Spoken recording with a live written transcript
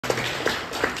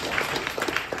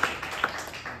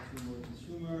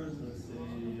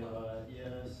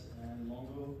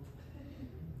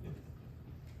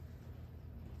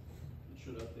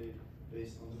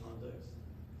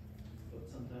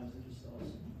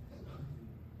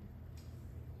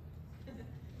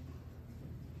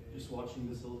watching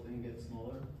this whole thing get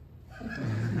smaller.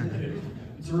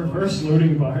 It's a reverse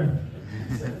loading bar.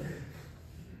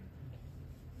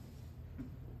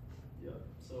 Yeah,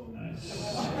 so. Nice.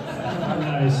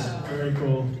 Nice, very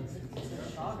cool.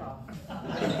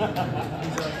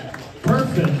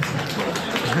 Perfect.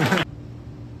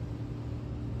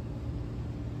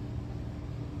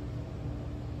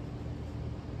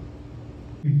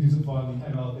 We can do some fun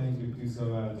ML things. We can do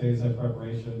some data set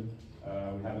preparation. We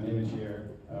have an image here.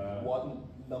 What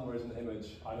number is an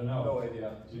image? I don't know. No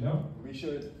idea. Do you know? We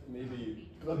should maybe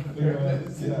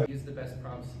use the best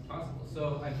prompts possible.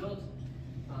 So I built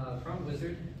Prompt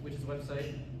Wizard, which is a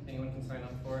website anyone can sign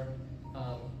up for.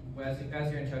 As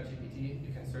you're in ChatGPT,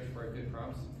 you can search for good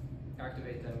prompts,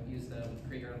 activate them, use them,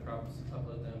 create your own prompts,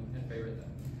 upload them, and favorite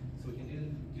them. So we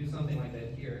can do something like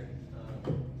that here.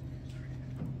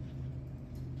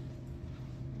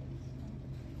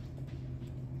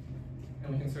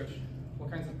 And we can search what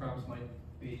kinds of prompts might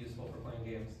be useful for playing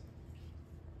games.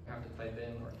 I have to type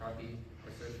in or copy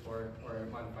or search for or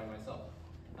modify myself.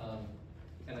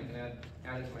 And I can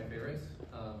add it to my favorites,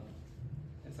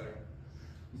 etc.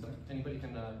 So anybody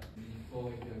can go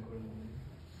away to the code.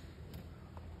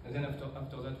 And then after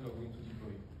that we are going to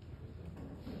deploy.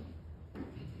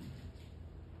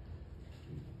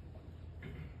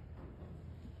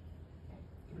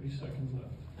 30 seconds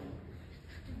left.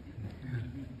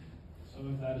 Some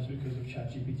of that is because of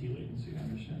ChatGPT latency, I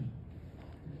understand.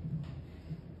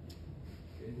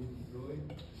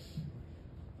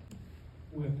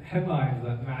 With headlines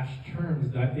that match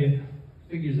terms that it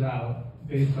figures out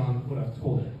based on what I've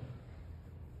told it.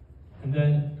 And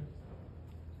then,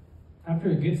 after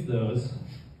it gets those,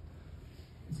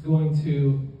 it's going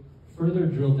to further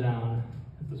drill down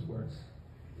if this works.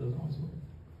 It doesn't always work.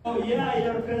 Oh yeah,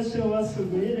 your question was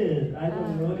submitted. I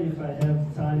don't know if I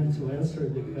have time to answer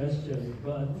the question,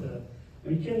 but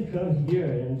we can come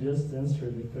here and just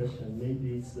answer the question.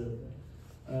 Maybe it's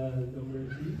number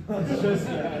 3. Just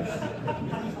yes.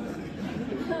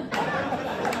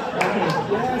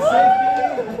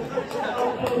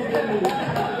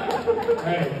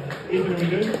 Alright, Ethan, are we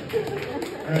good?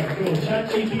 Alright, cool.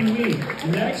 ChatGPT.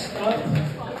 Next up.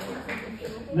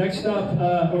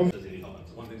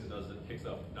 So one thing it does is it picks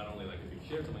up not only like if you've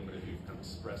shared something, but if you've kind of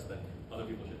expressed that other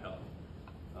people should help.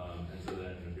 And so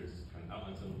then here's kind of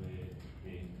outline some of me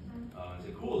and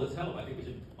say, cool, let's help. I think we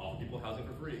should offer people housing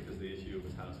for free because the issue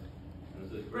was housing. And it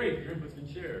says, great, your input's been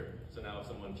shared. So now if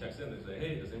someone checks in, they say,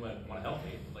 hey, does anyone want to help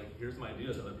me? Like, here's some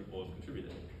ideas that other people have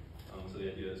contributed. So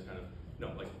the idea is kind of,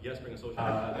 yes, bring a social.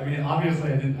 I mean,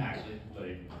 obviously I didn't actually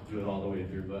do it all the way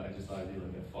through, but I just thought it'd be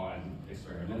like a fun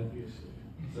experiment.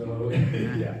 So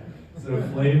yeah. So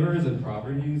flavors and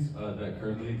properties that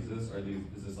currently exist are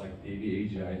this like baby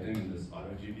AGI thing and this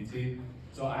auto GPT.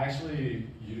 So I actually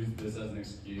used this as an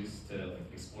excuse to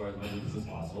like explore as much of this as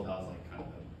possible. That was like kind of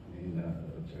the main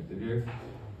objective here.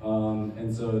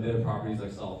 And so they have properties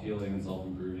like self-healing and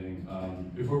self-improving.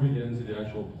 Before we get into the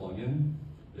actual plugin,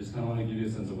 I just kind of want to give you a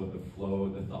sense of what the flow,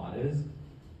 the thought is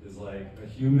like a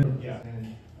human. Yeah,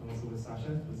 and I'm also with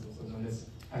Sasha, who's also known as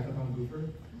Hackathon Gooper.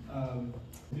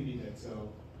 So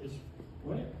It's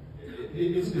what?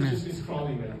 it's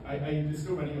crawling ready. It's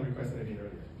still running a request that I made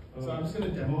earlier. So I'm just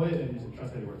going to demo it and you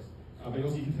trust that it works. But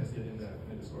also you can test it in the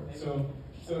Discord.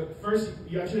 So first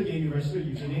you actually gave me registered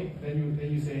username.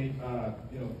 Then you say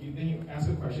then you ask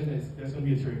a question. There's going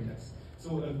to be a Turing test.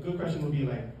 So a good question would be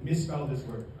like misspell this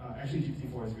word. Actually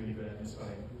GPT-4 is really good at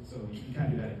misspelling, so you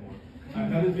can't do that anymore.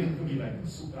 Another thing could be like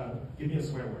give me a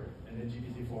swear word, and then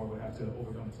GPT-4 would have to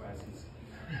overcome its biases.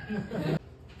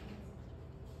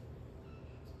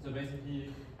 So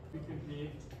basically,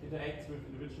 frequently interacts with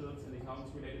individuals and accounts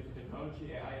related to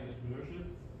technology, AI, and entrepreneurship,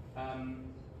 and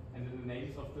in the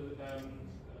names of the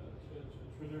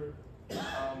Twitter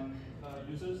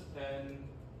users, and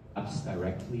apps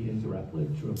directly into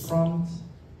Replit through a prompt,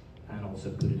 and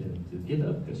also put it into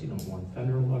GitHub because you don't want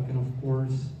vendor lock-in, of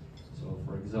course. So,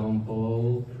 for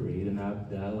example, create an app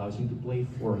that allows you to play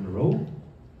 4 in a row. One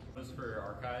was for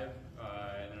Archive,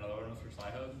 and another one was for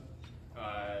SciHub.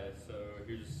 So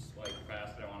here's like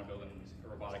fast that I want to build a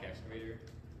robotic excavator.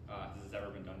 This has never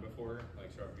been done before.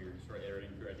 Like, so if you're sort of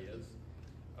iterating through ideas,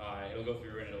 it'll go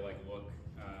through and it'll like look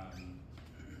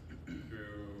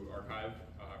through Archive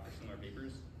for similar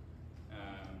papers.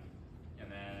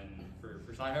 And then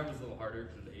for SciHub, it's a little harder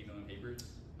because there's 8 million papers.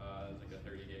 It's like a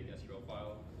 30 gig SQL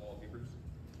file with all papers.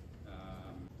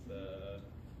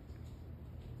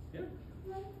 Yeah.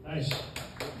 Nice.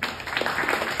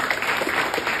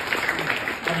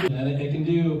 And it can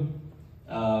do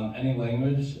any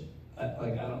language. I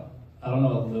don't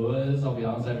know what Lua is. I'll be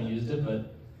honest, I haven't used it,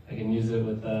 but I can use it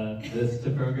with this to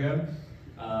program.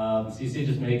 So you see it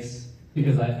just makes,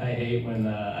 because I hate when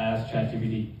I ask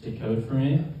ChatGPT to code for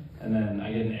me, and then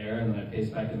I get an error, and then I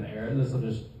paste back in the error. This will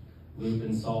just loop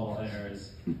and solve all the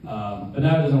errors. But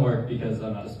now it doesn't work because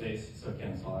I'm out of space, so it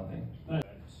can't install anything.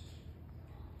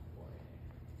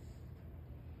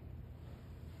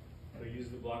 So use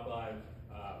the Block Live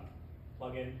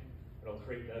plugin. It'll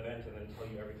create the event and then tell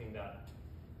you everything that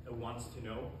it wants to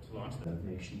know to launch the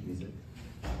Make sheet music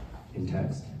in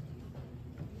text.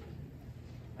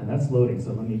 And that's loading,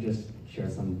 so let me just share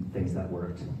some things that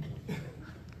worked.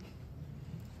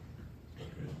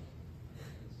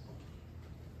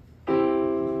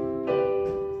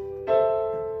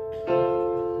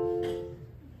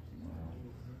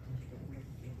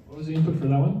 What was the input for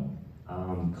that one?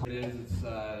 It's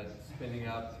spinning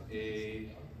up a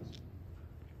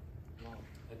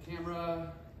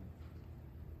camera.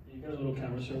 You got a little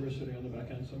camera server sitting on the back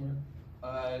end somewhere?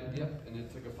 Yep, and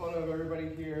it took a photo of everybody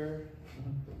here.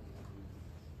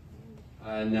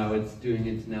 Now it's doing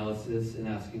its analysis and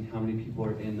asking how many people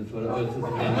are in the photo. Oh, it's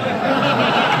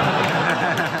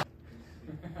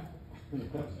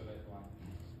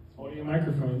Holding a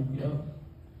microphone, yep.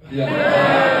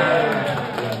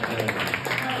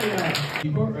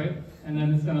 Report, right? And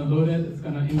then it's gonna load it, it's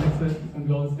gonna index it, it's gonna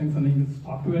do all these things, and then you can just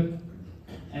talk to it.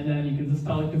 And then you can just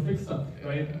tell it to fix stuff,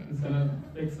 right? It's gonna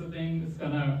fix the thing, it's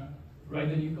gonna write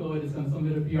the new code, it's gonna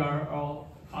submit a PR all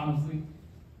autonomously.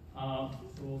 So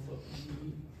also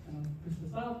kind of push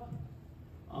this up.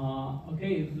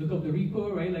 Okay, look up the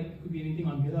repo, right? Like it could be anything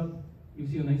on GitHub.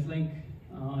 Gives you a nice link.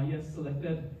 Yes, select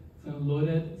it. It's gonna load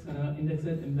it. It's gonna index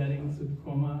it, embeddings with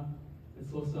Chroma. It's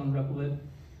hosted on Replit.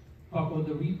 Talk about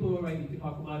the repo, right? You could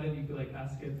talk about it. You could like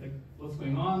ask it like what's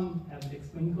going on, have it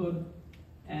explain code.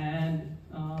 And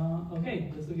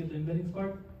okay, let's look at the embeddings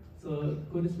part. So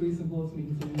code is pretty simple. It's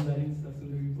making some embeddings. That's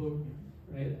in the repo.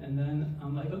 Right, and then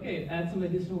I'm like, okay, add some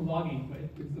additional logging, right?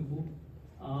 Pretty simple,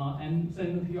 and send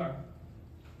in a PR,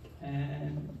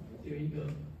 and there you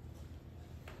go.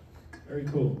 Very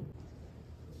cool.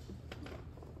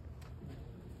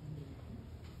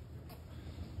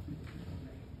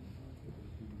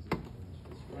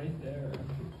 It's right there.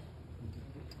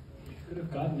 You could have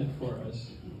gotten it for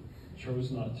us.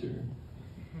 Chose not to.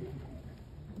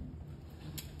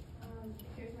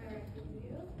 Here's my record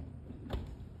video.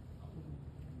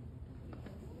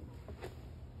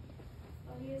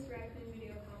 Funniest raccoon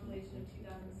video compilation of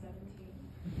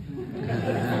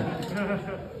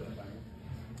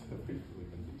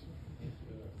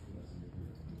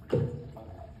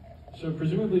 2017. So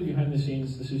presumably behind the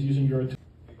scenes, this is using your. Hopefully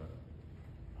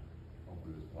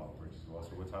this plot works as well.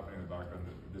 So what's happening in the background?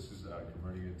 This is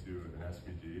converting it to an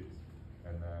SVG,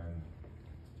 and then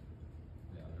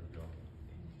yeah, there we go.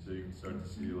 So you can start to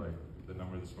see like the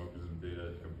number of the smokers in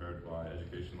data compared by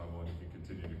education level, and you can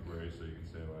continue to query. So you can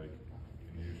say like,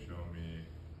 can you show me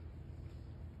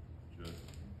just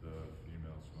the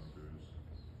female smokers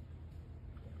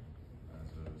as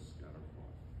a scatter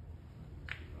plot?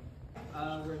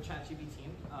 We're a ChatGPT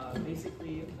team.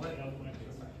 Basically,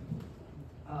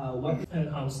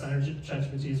 how standard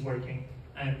ChatGPT is working,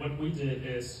 and what we did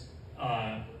is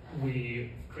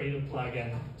we created a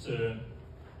plugin to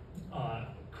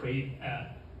create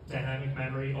a dynamic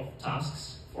memory of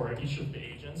tasks for each of the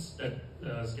agents that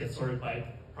get sorted by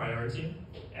priority.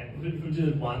 And we did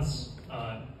it once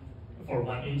for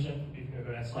one agent.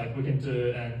 It's like we can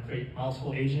do and create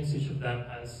multiple agents. Each of them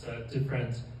has a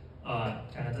different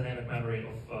kind of dynamic memory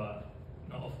of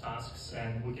tasks,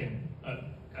 and we can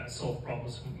kind of solve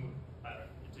problems better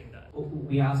doing that.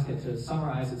 we ask it to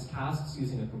summarize its tasks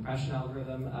using a compression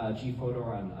algorithm. Gphoto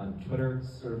on Twitter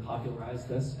sort of popularized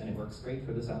this, and it works great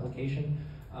for this application.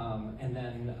 And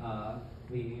then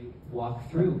we walk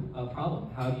through a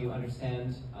problem. How do you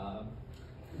understand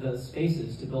the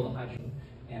spaces to build a hydrogen?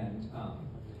 And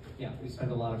yeah, we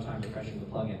spend a lot of time refreshing the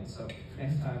plugin. So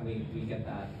next time we get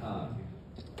that,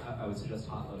 I would suggest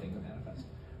hot loading the manifest.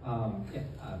 Yeah,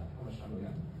 how much time do we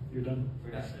got? You're done.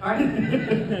 We're done. All right.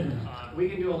 We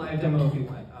can do a live demo if you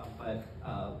want, but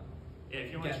yeah,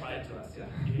 if you want to try it, to us, yeah.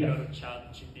 you can go to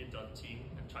chatgpt.team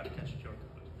and try to catch a QR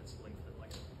code. That's the link for the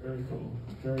plugin. Very cool.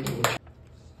 Very cool.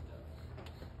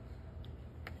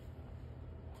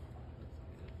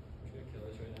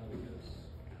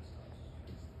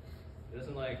 It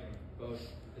doesn't like both.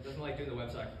 It doesn't like do the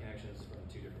WebSocket connections from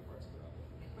two different parts of the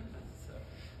router. So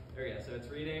there we go. So it's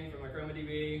reading from my Chroma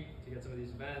DB to get some of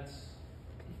these events,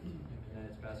 and then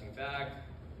it's passing it back.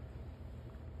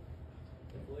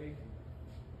 Hopefully,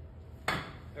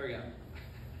 there we go.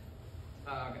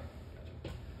 Okay,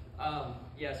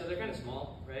 Yeah, so they're kind of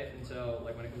small, right? And so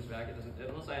like when it comes back, it doesn't,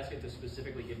 unless I ask it to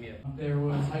specifically give me a... There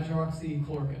was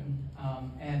hydroxychloroquine.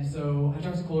 And so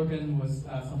hydroxychloroquine was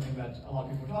something that a lot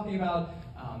of people were talking about,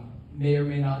 may or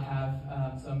may not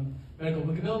have some medical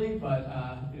applicability, but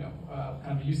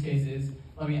kind of a use case is,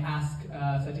 let me ask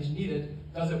citation needed,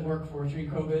 does it work for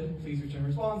treating COVID? Please return a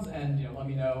response, and let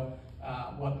me know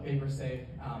what the papers say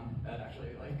that actually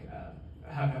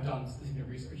have done significant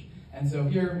research. And so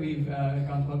here we've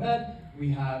gone to PubMed, we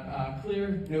have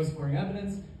clear, no supporting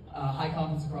evidence, high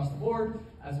confidence across the board,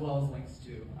 as well as links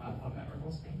to PubMed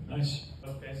articles. Nice.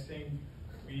 Of testing,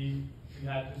 we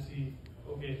had to see,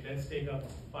 okay, let's take up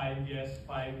 5 yes,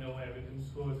 5 no evidence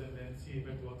scores and then see if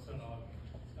it works or not.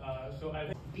 So I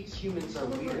think these humans are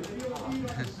weird.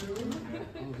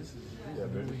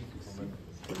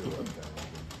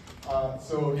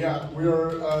 So yeah, we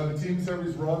are the team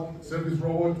Service Robot.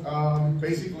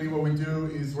 Basically, what we do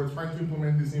is we're trying to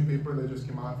implement this new paper that just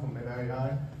came out from Meta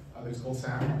AI. It's called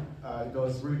SAM. It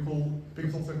does really cool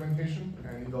pixel segmentation,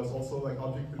 and it does also like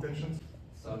object detection.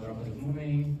 So the robot is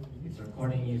moving. It's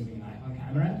recording using an iPhone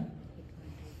camera.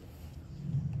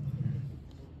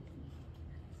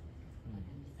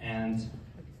 And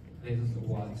this is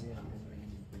what.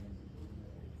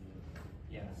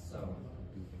 Yeah. So.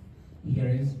 Here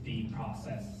is the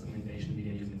process segmentation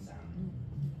video using SAM.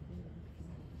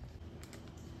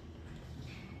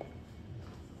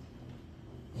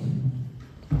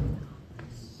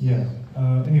 Yeah.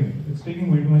 Anyway, it's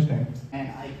taking way too much time. And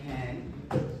I can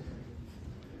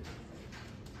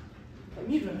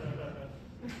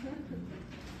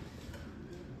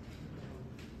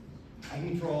I can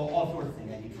control all sorts of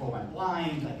things. I can control my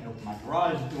blinds. I can open my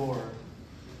garage door.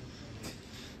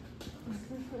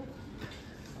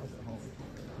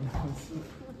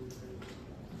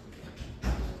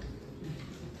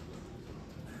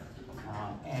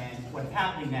 And what's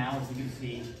happening now, as you can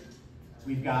see,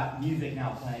 we've got music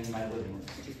now playing in my living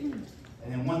room.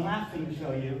 And then one last thing to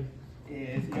show you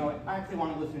is, I actually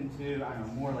want to listen to, I don't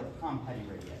know, more like Tom Petty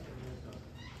radio.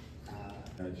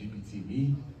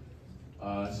 GPTV.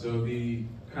 So the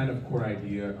kind of core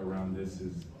idea around this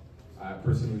is, I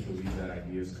personally believe that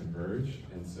ideas converge,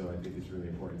 and so I think it's really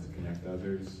important to connect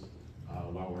others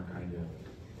while we're kind of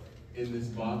in this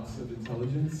box of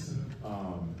intelligence.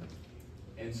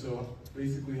 And so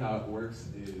basically how it works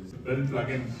is build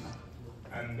plugins,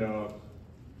 and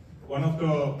one of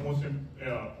the most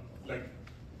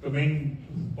the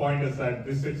main point is that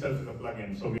this itself is a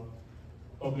plugin. So we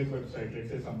public website, let's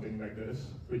say something like this,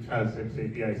 which has its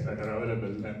APIs that are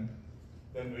available, then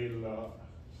we'll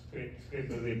scrape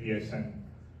those APIs and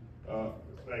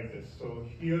write this. So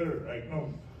here, right now,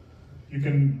 you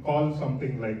can call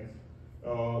something like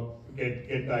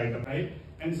get the item. Right?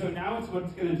 And so now it's what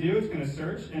it's going to do, it's going to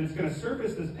search, and it's going to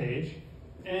surface this page.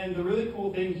 And the really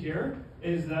cool thing here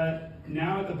is that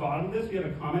now at the bottom of this, we have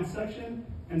a comment section,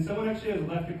 and someone actually has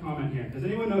left a comment here. Does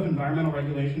anyone know if environmental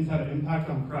regulations have an impact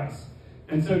on price?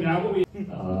 And so now what we...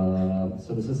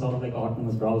 So this is sort of like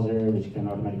autonomous browser, which can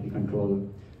automatically control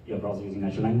your browser using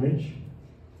natural language.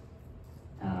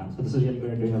 So this is really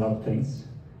good at doing a lot of things.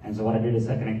 And so what I did is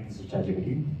I connected this to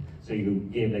ChatGPT. So you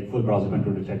gave like full browser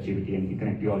control to ChatGPT, and you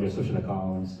connect to all your social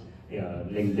accounts,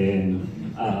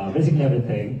 LinkedIn, basically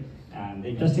everything. And the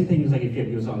interesting thing is, like, if you have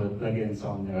used on the plugins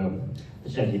on the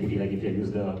ChatGPT, like if you have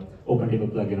used the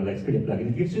OpenTable plugin or the Expedia plugin,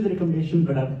 it gives you the recommendation,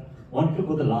 but I wanted to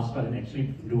go the last one and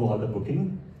actually do all the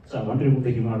booking. So I want to remove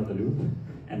the human out of the loop.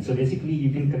 And so basically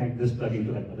you can connect this plugin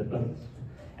to like other plugins.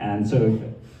 And so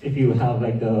if you have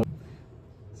like the,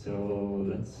 so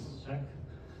let's check.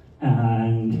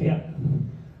 And yeah.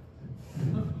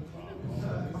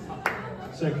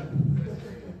 Sick.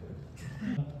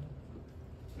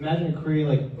 Imagine a query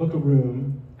like book a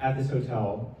room at this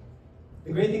hotel.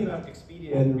 The great thing about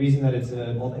Expedia and the reason that it's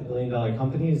a multi-billion-dollar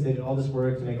company is they did all this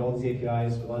work to make all these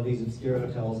APIs for a lot of these obscure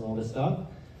hotels and all this stuff.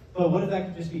 But what if that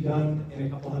could just be done in a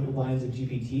couple hundred lines of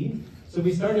GPT? So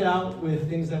we started out with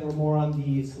things that were more on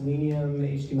the Selenium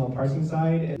HTML parsing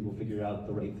side, and we'll figure out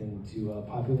the right thing to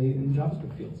populate in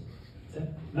JavaScript fields. That's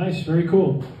it. Nice, very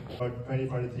cool. About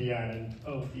 2043 and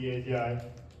the AGI.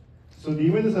 So the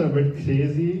images are a bit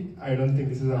crazy. I don't think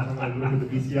this is something I'll look at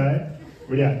the PCI.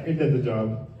 But yeah, it did the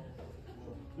job.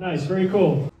 Nice, very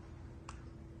cool.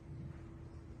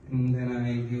 And then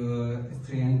I give a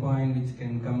S3 endpoint which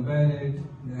can compare it.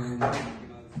 Then I can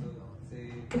also say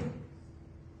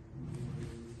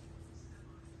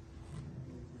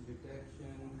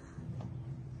detection.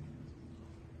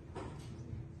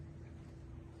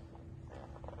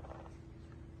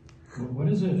 What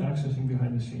is it accessing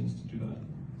behind the scenes to do that?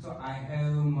 So I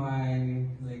have my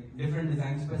different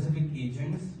design specific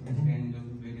agents which can do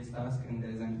various various tasks, and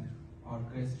there is an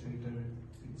orchestrator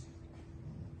which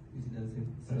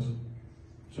does it.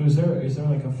 So is there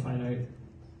like a finite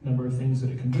number of things that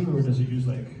it can do, or does it use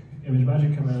like image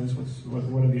magic commands?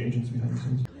 What are the agents behind the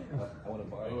scenes? I want to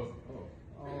buy it. Oh,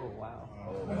 wow.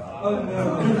 Oh, Oh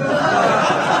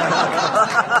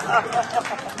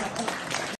no.